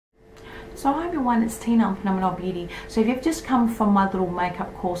So hi everyone, it's Tina on Phenomenal Beauty. So if you've just come from my little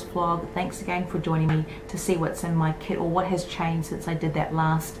makeup course vlog, thanks again for joining me to see what's in my kit or what has changed since I did that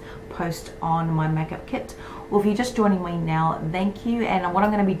last post on my makeup kit. Or if you're just joining me now, thank you. And what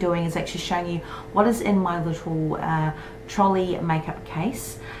I'm going to be doing is actually showing you what is in my little trolley makeup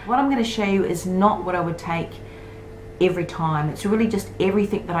case. What I'm going to show you is not what I would take every time. It's really just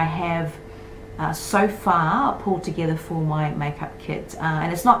everything that I have so far pulled together for my makeup kit,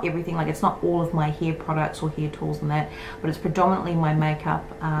 and it's not everything, like it's not all of my hair products or hair tools and that, but it's predominantly my makeup,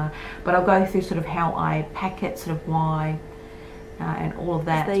 but I'll go through sort of how I pack it, sort of why, and all of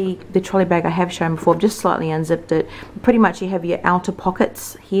that. The trolley bag I have shown before, I've just slightly unzipped it. Pretty much you have your outer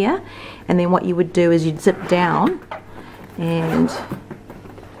pockets here, and then what you would do is you'd zip down, and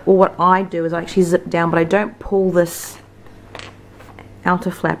or what I do is I actually zip down, but I don't pull this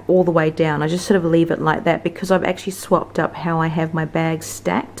outer flap all the way down. I just sort of leave it like that because I've actually swapped up how I have my bags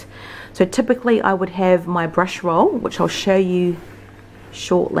stacked. So typically I would have my brush roll, which I'll show you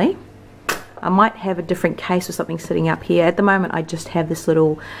shortly. I might have a different case or something sitting up here. At the moment I just have this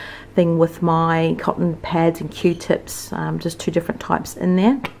little thing with my cotton pads and Q-tips, just two different types in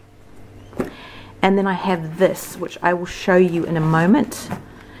there. And then I have this, which I will show you in a moment.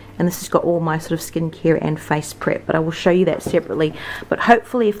 And this has got all my sort of skincare and face prep, but I will show you that separately. But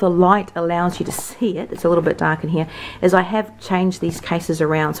hopefully if the light allows you to see it, it's a little bit dark in here, is I have changed these cases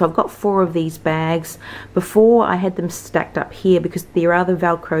around. So I've got 4 of these bags. Before I had them stacked up here because there are the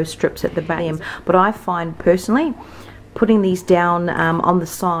Velcro strips at the back, but I find personally putting these down on the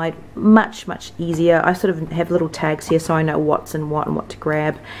side much easier. I sort of have little tags here so I know what's in what and what to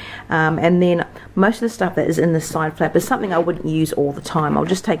grab, and then most of the stuff that is in the side flap is something I wouldn't use all the time. I'll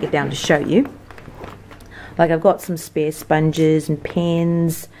just take it down to show you. Like I've got some spare sponges and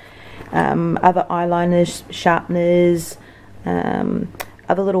pens, other eyeliners, sharpeners,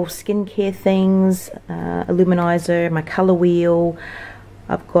 other little skincare things, a luminizer, my colour wheel.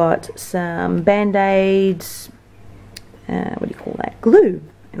 I've got some band-aids, what do you call that, glue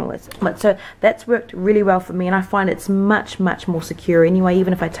and all that stuff. So that's worked really well for me, and I find it's much more secure anyway.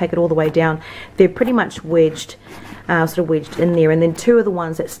 Even if I take it all the way down, they're pretty much wedged, sort of wedged in there, and then 2 of the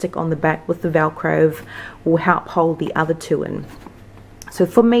ones that stick on the back with the Velcro will help hold the other 2 in. So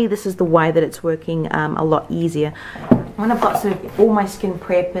for me, this is the way that it's working a lot easier. When I've got sort of all my skin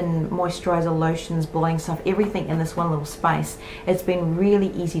prep and moisturizer, lotions, blotting stuff, everything in this one little space, it's been really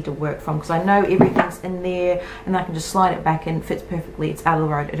easy to work from because I know everything's in there and I can just slide it back in, it fits perfectly, it's out of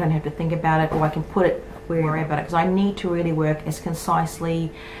the road, I don't have to think about it, or I can put it where I worry about it, because I need to really work as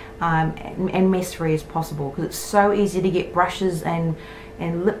concisely and mess free as possible, because it's so easy to get brushes and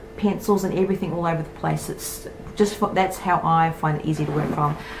lip pencils and everything all over the place. It's just that's how I find it easy to work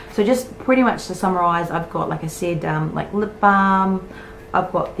from. So just pretty much to summarize, I've got, like I said, like lip balm,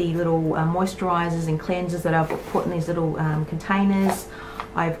 I've got the little moisturizers and cleansers that I've put in these little containers.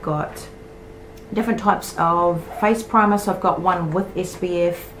 I've got different types of face primer, so I've got one with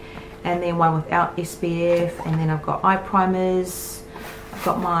SPF and then one without SPF, and then I've got eye primers, I've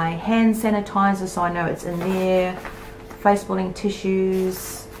got my hand sanitizer so I know it's in there, face blotting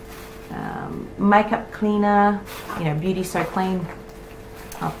tissues, makeup cleaner, you know, Beauty So Clean.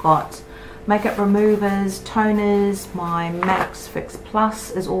 I've got makeup removers, toners, my Max Fix Plus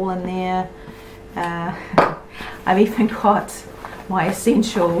is all in there. I've even got my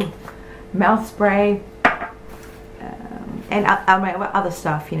essential mouth spray, and other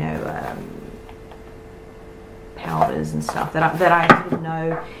stuff, you know, powders and stuff that I sort of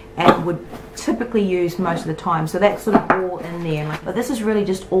know and would typically use most of the time. So that's sort of all in there. But this is really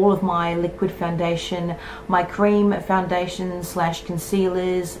just all of my liquid foundation, my cream foundation slash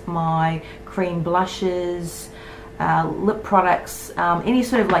concealers, my cream blushes, lip products, any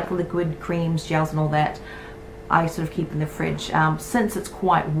sort of like liquid creams, gels and all that I sort of keep in the fridge since it's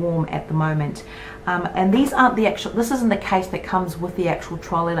quite warm at the moment. And these aren't the actual, this isn't the case that comes with the actual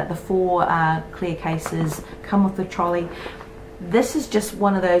trolley, like the 4 clear cases come with the trolley. This is just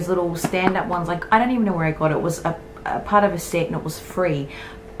one of those little stand-up ones. Like, I don't even know where I got it. It was a part of a set and it was free.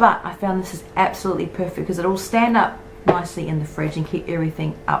 But I found this is absolutely perfect because it'll stand up nicely in the fridge and keep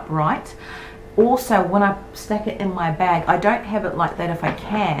everything upright. Also, when I stack it in my bag, I don't have it like that if I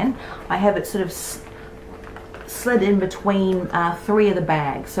can. I have it sort of slid in between 3 of the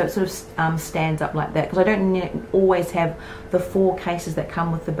bags, so it sort of stands up like that, because I don't always have the 4 cases that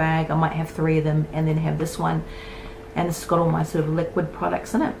come with the bag. I might have 3 of them and then have this one, and this has got all my sort of liquid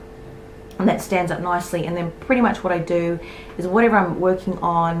products in it, and that stands up nicely. And then pretty much what I do is whatever I'm working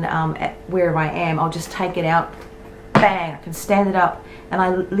on wherever I am, I'll just take it out, bang, I can stand it up, and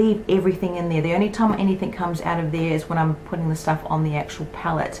I leave everything in there. The only time anything comes out of there is when I'm putting the stuff on the actual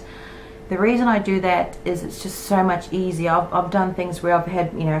palette. The reason I do that is it's just so much easier. I've done things where I've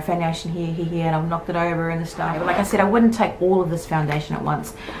had, you know, foundation here, and I've knocked it over and stuff. But like I said, I wouldn't take all of this foundation at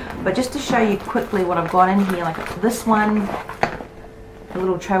once. But just to show you quickly what I've got in here, like this one, a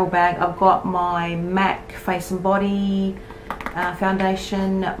little travel bag, I've got my MAC Face and Body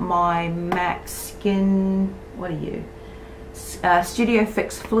foundation, my MAC Skin, what are you? Studio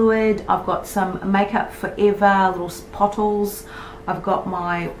Fix Fluid. I've got some Makeup Forever little pottles. I've got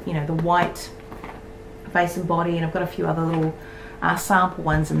my, you know, the white Face and Body, and I've got a few other little sample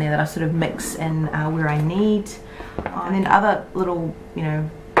ones in there that I sort of mix in where I need. And then other little, you know,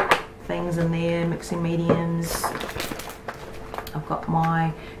 things in there, mixing mediums. I've got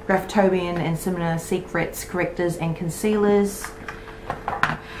my Graftobian and Similar Secrets correctors and concealers.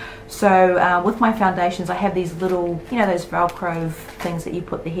 So with my foundations, I have these little, you know, those Velcro things that you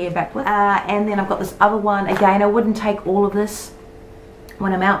put the hair back with. And then I've got this other one. Again, I wouldn't take all of this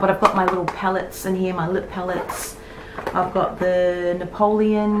when I'm out, but I've got my little palettes in here, my lip palettes. I've got the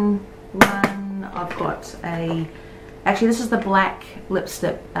Napoleon one. I've got a, actually this is the black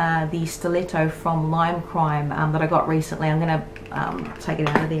lipstick, the Stiletto from Lime Crime that I got recently. I'm going to take it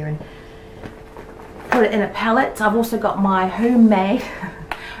out of there and put it in a palette. I've also got my homemade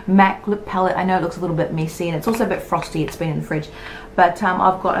MAC lip palette. I know it looks a little bit messy and it's also a bit frosty, it's been in the fridge, but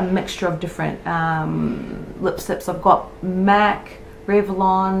I've got a mixture of different lipsticks. I've got MAC,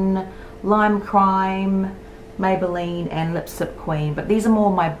 Revlon, Lime Crime, Maybelline and Lipstick Queen, but these are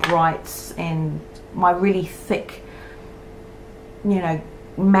more my brights and my really thick, you know,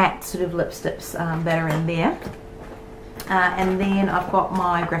 matte sort of lipsticks that are in there. And then I've got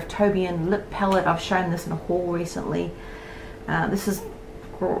my Graftobian lip palette. I've shown this in a haul recently. This is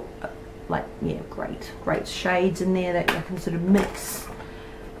like, yeah, great shades in there that I can sort of mix.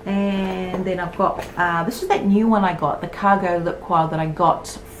 And then I've got this is that new one I got, the Cargo lip coil that I got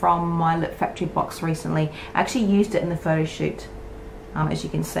from my Lip Factory box recently. I actually used it in the photo shoot, as you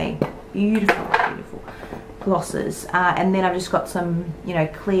can see. Beautiful glosses. And then I've just got some, you know,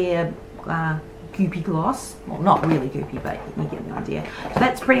 clear goopy gloss. Well, not really goopy, but you get the idea. So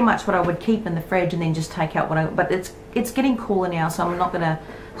that's pretty much what I would keep in the fridge and then just take out what I, but it's getting cooler now, so I'm not going to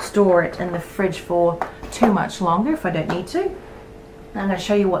store it in the fridge for too much longer if I don't need to. I'm going to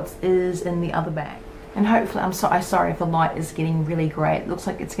show you what is in the other bag. And hopefully, I'm sorry if the light is getting really grey. It looks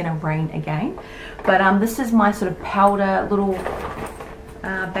like it's going to rain again. But this is my sort of powder little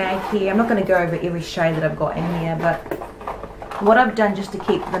bag here. I'm not going to go over every shade that I've got in here, but what I've done just to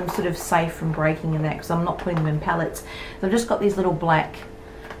keep them sort of safe from breaking and that, because I'm not putting them in palettes, I've just got these little black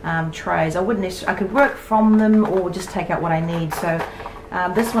trays. I could work from them or just take out what I need. So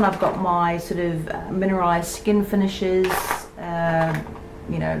this one I've got my sort of mineralized skin finishes,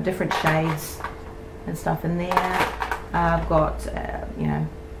 you know, different shades and stuff in there. I've got you know,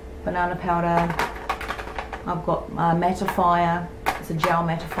 banana powder. I've got mattifier, it's a gel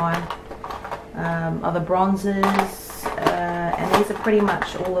mattifier, other bronzers, and these are pretty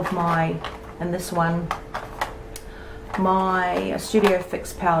much all of my, and this one, my Studio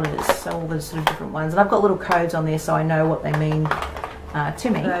Fix powders, so all the sort of different ones. And I've got little codes on there so I know what they mean to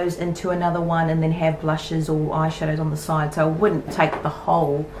me. Those into another one and then have blushes or eyeshadows on the side, so I wouldn't take the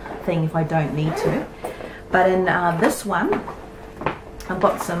whole thing if I don't need to. But in this one, I've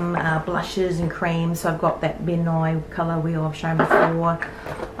got some blushes and creams. So I've got that Ben Nye colour wheel I've shown before.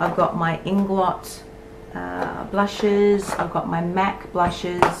 I've got my Inglot blushes. I've got my MAC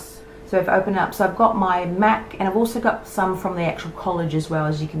blushes. So I've opened up. So I've got my MAC, and I've also got some from the actual college as well,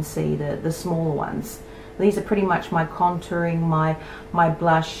 as you can see, the smaller ones. These are pretty much my contouring, my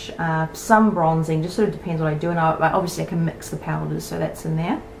blush, some bronzing, just sort of depends what I do. And obviously I can mix the powders, so that's in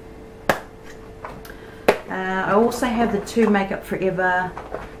there. I also have the two Makeup Forever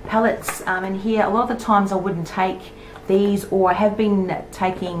palettes in here. A lot of the times I wouldn't take these, or I have been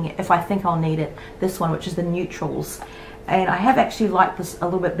taking, if I think I'll need it, this one, which is the neutrals. And I have actually liked this a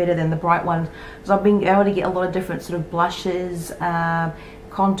little bit better than the bright one, because I've been able to get a lot of different sort of blushes,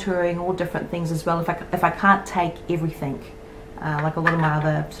 contouring, all different things as well. If I can't take everything, like a lot of my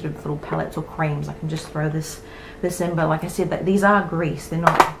other sort of little palettes or creams, I can just throw this in. But like I said, that these are grease, they're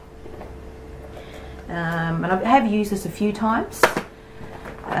not. And I have used this a few times.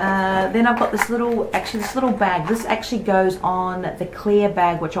 Then I've got this little bag. This actually goes on the clear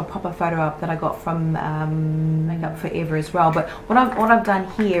bag, which I'll pop a photo up, that I got from Makeup Forever as well. But what I've done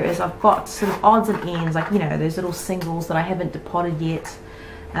here is I've got sort of odds and ends, like, you know, those little singles that I haven't depotted yet.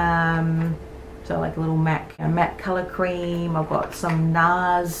 So like a little MAC color cream. I've got some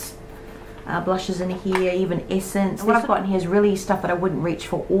NARS blushes in here, even Essence. And what I've got in here is really stuff that I wouldn't reach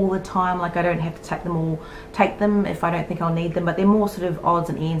for all the time. Like I don't have to take them if I don't think I'll need them, but they're more sort of odds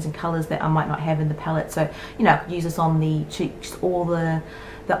and ends and colours that I might not have in the palette. So, you know, I could use this on the cheeks or the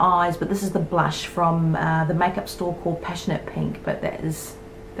eyes. But this is the blush from the makeup store called Passionate Pink, but that is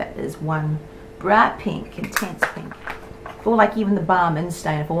one bright pink, intense pink. Or like even the Balm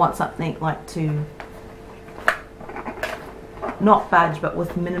Instain, if I want something like to not budge but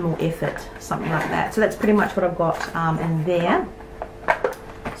with minimal effort, something like that. So that's pretty much what I've got in there.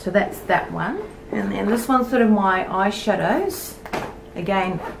 So that's that one. And then this one's sort of my eyeshadows.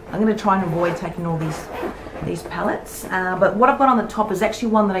 Again, I'm going to try and avoid taking all these palettes. But what I've got on the top is actually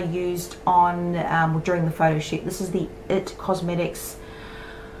one that I used on during the photo shoot. This is the IT Cosmetics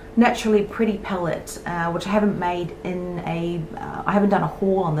Naturally Pretty palette, which I haven't made in a, I haven't done a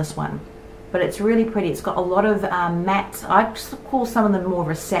haul on this one. But it's really pretty. It's got a lot of matte, I call some of them more of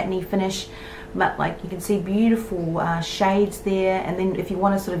a satiny finish, but like you can see beautiful shades there. And then if you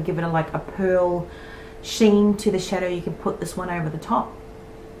want to sort of give it like a pearl sheen to the shadow, you can put this one over the top.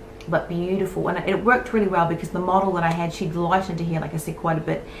 But beautiful, and it worked really well because the model that I had, she'd lightened into here, like I said, quite a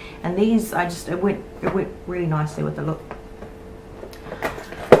bit. And these, it went really nicely with the look.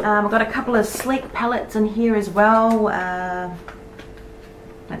 I've got a couple of sleek palettes in here as well.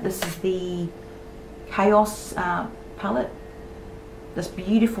 This is the Chaos palette. This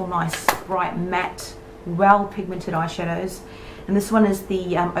beautiful, nice, bright, matte, well pigmented eyeshadows. And this one is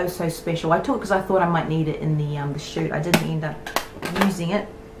the Oh So Special. I took it because I thought I might need it in the shoot. I didn't end up using it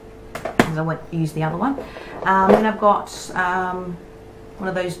because I won't use the other one. Then I've got one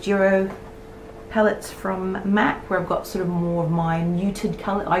of those Giro palettes from MAC, where I've got sort of more of my muted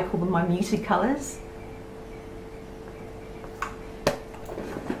color. I call them my muted colors.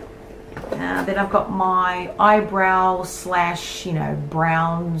 Then I've got my eyebrow slash, you know,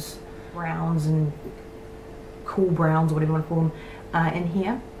 browns and cool browns, or whatever you want to call them, in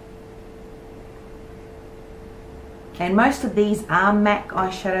here. And most of these are MAC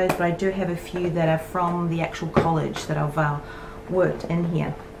eyeshadows, but I do have a few that are from the actual college that I've worked in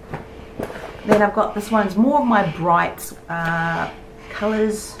here. Then I've got this one, it's more of my bright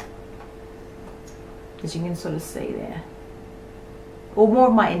colors, as you can sort of see there. Or more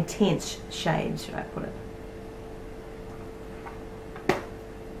of my intense shades, should I put it.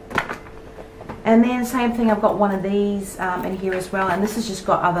 And then same thing, I've got one of these in here as well, and this has just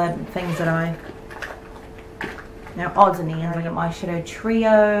got other things that odds and ends. I've got my Eyeshadow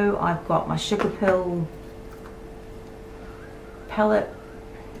Trio, I've got my Sugar Pill palette.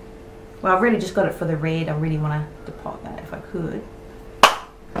 Well, I've really just got it for the red. I really want to depot that if I could.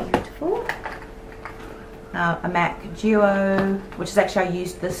 Beautiful. A MAC Duo, which is actually, I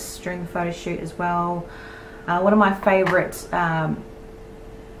used this during the photo shoot as well. One of my favourite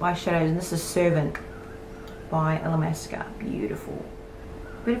eyeshadows, and this is Servant by Illamasqua. Beautiful.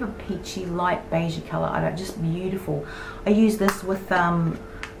 Bit of a peachy, light beigey colour. I don't, just beautiful. I used this with the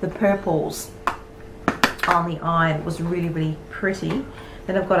purples on the eye. It was really, really pretty.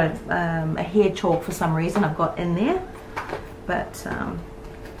 Then I've got a hair chalk for some reason I've got in there. But,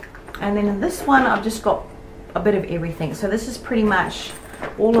 and then in this one I've just got a bit of everything. So this is pretty much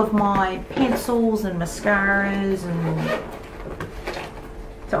all of my pencils and mascaras, and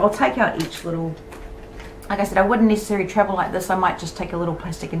so I'll take out each little, like I said, I wouldn't necessarily travel like this. I might just take a little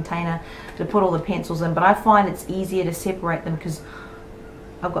plastic container to put all the pencils in, but I find it's easier to separate them because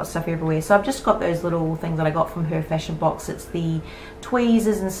I've got stuff everywhere. So I've just got those little things that I got from her fashion box. It's the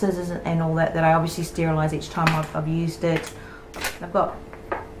tweezers and scissors and all that I obviously sterilize each time I've used it. I've got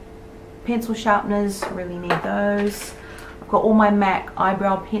pencil sharpeners, really need those. I've got all my MAC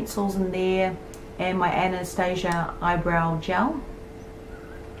eyebrow pencils in there, and my Anastasia eyebrow gel.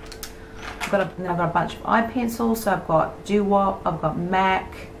 Then I've got a bunch of eye pencils. So I've got Doo-Wop, I've got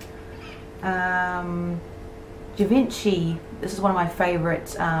MAC, Givenchy. This is one of my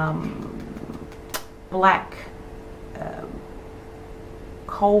favourite black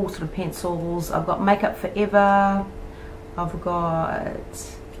kohl sort of pencils. I've got Makeup Forever, I've got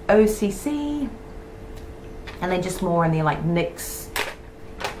OCC, and then just more in there like NYX.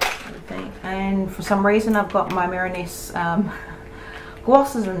 And for some reason I've got my Mariness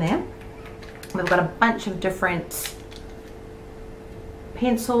glosses in there. We've got a bunch of different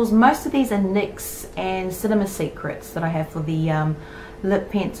pencils. Most of these are NYX and Cinema Secrets that I have for the lip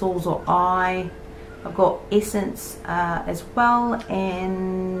pencils or eye. I've got Essence as well,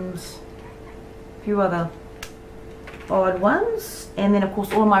 and a few other odd ones. And then of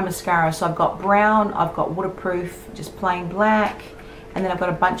course all of my mascara. So I've got brown, I've got waterproof, just plain black, and then I've got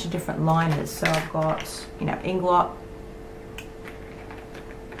a bunch of different liners. So I've got, you know, Inglot,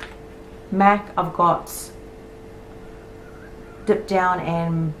 MAC, I've got Dip Down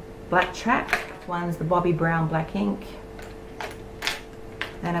and Black Track. One's the Bobbi Brown Black Ink.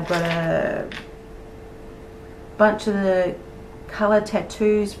 And I've got a bunch of the Color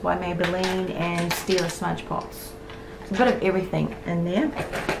Tattoos by Maybelline and Stila Smudge Pots. So a bit of everything in there.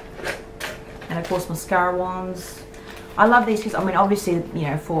 And of course mascara wands. I love these because, I mean, obviously, you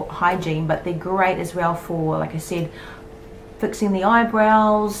know, for hygiene, but they're great as well for, like I said, fixing the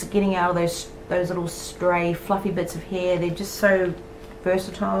eyebrows, getting out of those little stray fluffy bits of hair. They're just so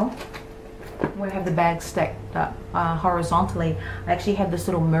versatile. We have the bag stacked up horizontally. I actually have this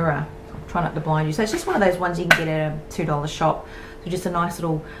little mirror. I'm trying not to blind you. So it's just one of those ones you can get at a $2 shop. So just a nice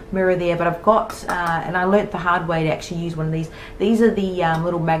little mirror there. But I've got, and I learnt the hard way to actually use one of these. These are the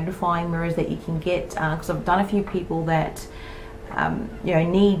little magnifying mirrors that you can get, because I've done a few people that you know,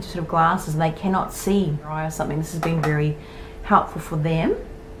 need sort of glasses and they cannot see or something. This has been very helpful for them.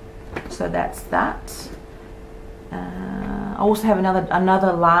 So that's that. I also have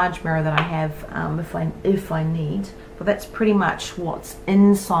another large mirror that I have if I need, but that's pretty much what's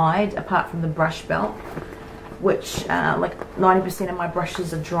inside, apart from the brush belt, which like 90% of my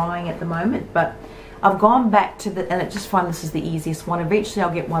brushes are drying at the moment. But I've gone back to the, and I just find this is the easiest one. Eventually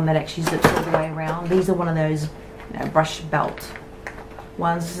I'll get one that actually zips all the way around. These are one of those, you know, brush belt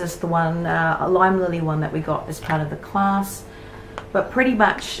ones. This is the one, a Lime Lily one that we got as part of the class. But pretty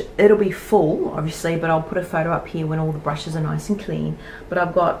much it'll be full, obviously, but I'll put a photo up here when all the brushes are nice and clean. But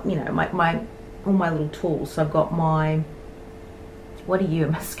I've got, you know, all my little tools. So I've got my, what are you, a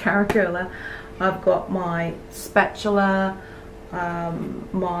mascara curler? I've got my spatula,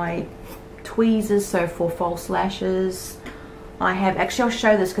 my tweezers, so for false lashes. I have, actually I'll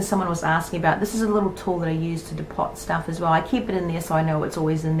show this because someone was asking about, this is a little tool that I use to depot stuff as well. I keep it in there so I know it's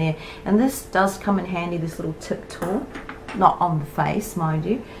always in there. And this does come in handy, this little tip tool. Not on the face, mind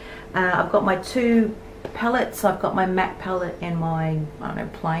you. I've got my two palettes. I've got my matte palette and my, I don't know,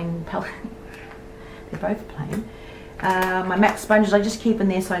 plain palette. They're both plain. My MAC sponges, I just keep in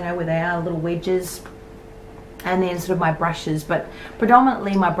there so I know where they are, little wedges. And then sort of my brushes, but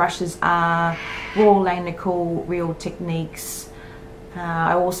predominantly my brushes are Royal Langnickel, Real Techniques.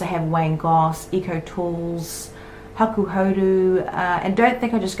 I also have Wayne Goss, Eco Tools, Haku Hodu, and don't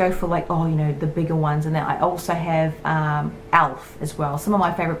think I just go for, like, oh, you know, the bigger ones. And then I also have Elf as well. Some of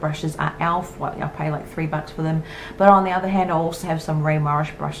my favorite brushes are Elf. I pay like $3 for them. But on the other hand, I also have some Ray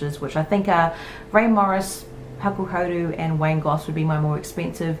Morris brushes, which I think are Ray Morris, Haku Hodu and Wayne Goss would be my more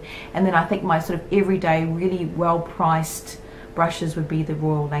expensive. And then I think my sort of everyday, really well priced brushes would be the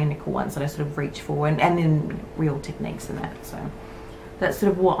Royal Langnickel ones that I sort of reach for, and then Real Techniques and that. So that's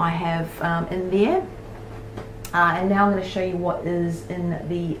sort of what I have in there. And now I'm going to show you what is in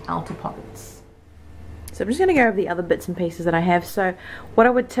the outer pockets. So I'm just going to go over the other bits and pieces that I have. So what I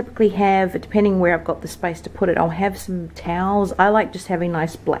would typically have, depending where I've got the space to put it, I'll have some towels. I like just having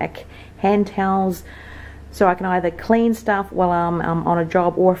nice black hand towels, so I can either clean stuff while I'm on a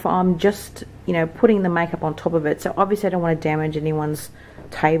job, or if I'm just, you know, putting the makeup on top of it. So obviously I don't want to damage anyone's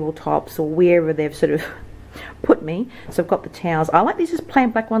tabletops or wherever they've sort of put me. So I've got the towels. I like these just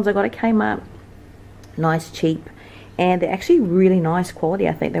plain black ones I got at Kmart. Nice, cheap, and they're actually really nice quality.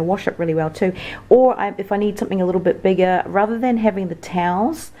 I think they wash up really well too. Or if I need something a little bit bigger, rather than having the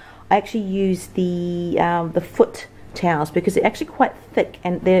towels, I actually use the foot towels, because they're actually quite thick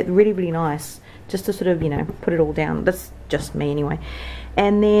and they're really, really nice, just to sort of, you know, put it all down. That's just me anyway.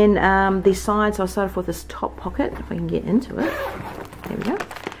 And then the sides, I'll start off with this top pocket, if I can get into it. There we go.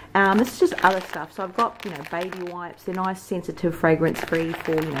 This is just other stuff. So I've got, you know, baby wipes. They're nice, sensitive, fragrance-free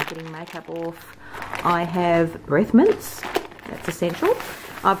for, you know, getting makeup off. I have breath mints. That's essential.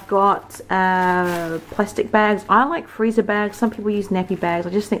 I've got plastic bags. I like freezer bags. Some people use nappy bags. I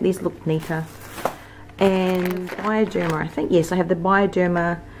just think these look neater. And Bioderma, I think. Yes, I have the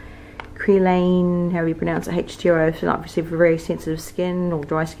Bioderma Krylane, however you pronounce it, H2O. So obviously for very sensitive skin or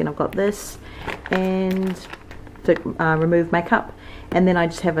dry skin, I've got this. And to remove makeup. And then I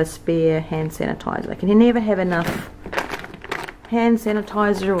just have a spare hand sanitizer. I can never have enough hand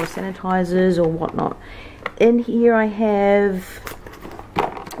sanitizer or sanitizers or whatnot. In here I have,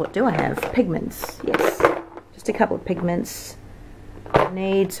 what do I have? Pigments, yes. Just a couple of pigments I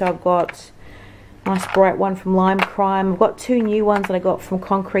need. So I've got a nice bright one from Lime Crime. I've got two new ones that I got from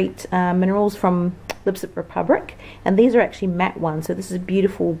Concrete Minerals from Lipstick Republic. And these are actually matte ones. So this is a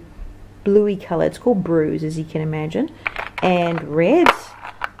beautiful bluey colour. It's called Bruise, as you can imagine. And red,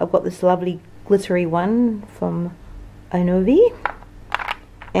 I've got this lovely glittery one from Onovi,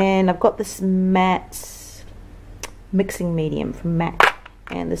 and I've got this matte mixing medium from MAC,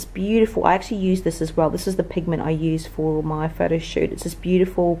 and this beautiful, I actually use this as well, this is the pigment I use for my photo shoot. It's this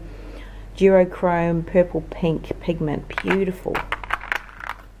beautiful duochrome purple pink pigment. Beautiful.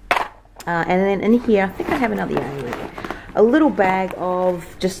 And then in here, I think I have another a little bag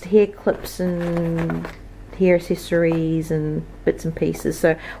of just hair clips and hair accessories and bits and pieces.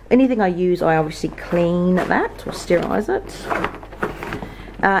 So anything I use, I obviously clean that or sterilize it.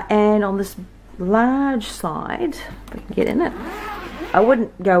 And on this large side, if I can get in it, I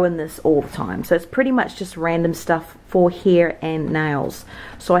wouldn't go in this all the time, so it's pretty much just random stuff for hair and nails.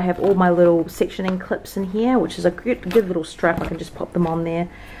 So I have all my little sectioning clips in here, which is a good little strap. I can just pop them on there.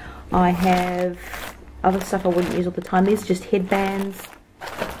 I have other stuff I wouldn't use all the time. These are just headbands.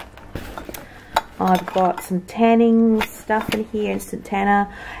 I've got some tanning stuff in here, instant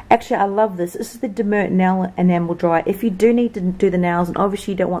tanner. Actually, I love this. This is the Demert Nail Enamel Dry. If you do need to do the nails, and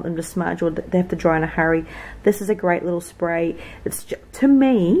obviously you don't want them to smudge or they have to dry in a hurry, this is a great little spray. It's to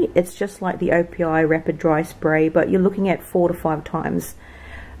me, it's just like the OPI Rapid Dry Spray, but you're looking at 4 to 5 times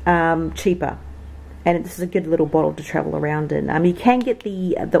cheaper. And this is a good little bottle to travel around in. You can get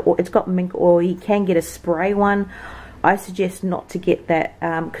it's got mink oil. You can get a spray one. I suggest not to get that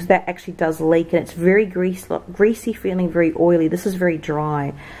because that actually does leak, and it's very greasy feeling, very oily. This is very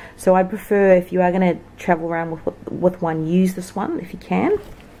dry. So I prefer, if you are going to travel around with one, use this one if you can,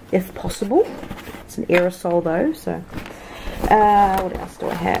 if possible. It's an aerosol though. So what else do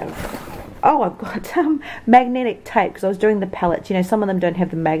I have? Oh, I've got magnetic tape, because I was doing the pallets. You know, some of them don't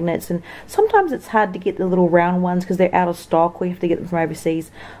have the magnets, and sometimes it's hard to get the little round ones because they're out of stock, or you have to get them from overseas.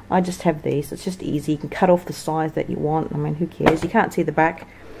 I just have these. It's just easy. You can cut off the size that you want. I mean, who cares? You can't see the back.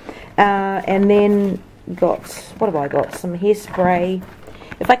 And then got, what have I got? Some hairspray.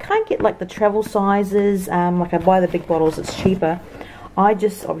 If I can't get like the travel sizes, like I buy the big bottles, it's cheaper. I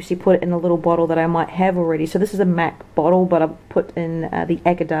just obviously put it in a little bottle that I might have already. So this is a MAC bottle, but I've put in the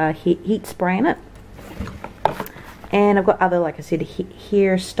Agadar heat spray in it. And I've got other, like I said,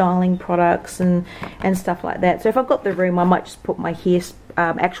 hair styling products and stuff like that. So if I've got the room, I might just put my hair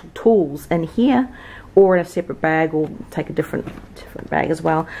actual tools in here, or in a separate bag, or take a different bag as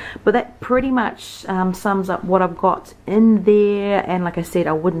well. But that pretty much sums up what I've got in there. And like I said,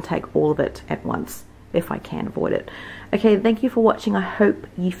 I wouldn't take all of it at once if I can avoid it. Okay, thank you for watching. I hope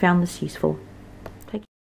you found this useful.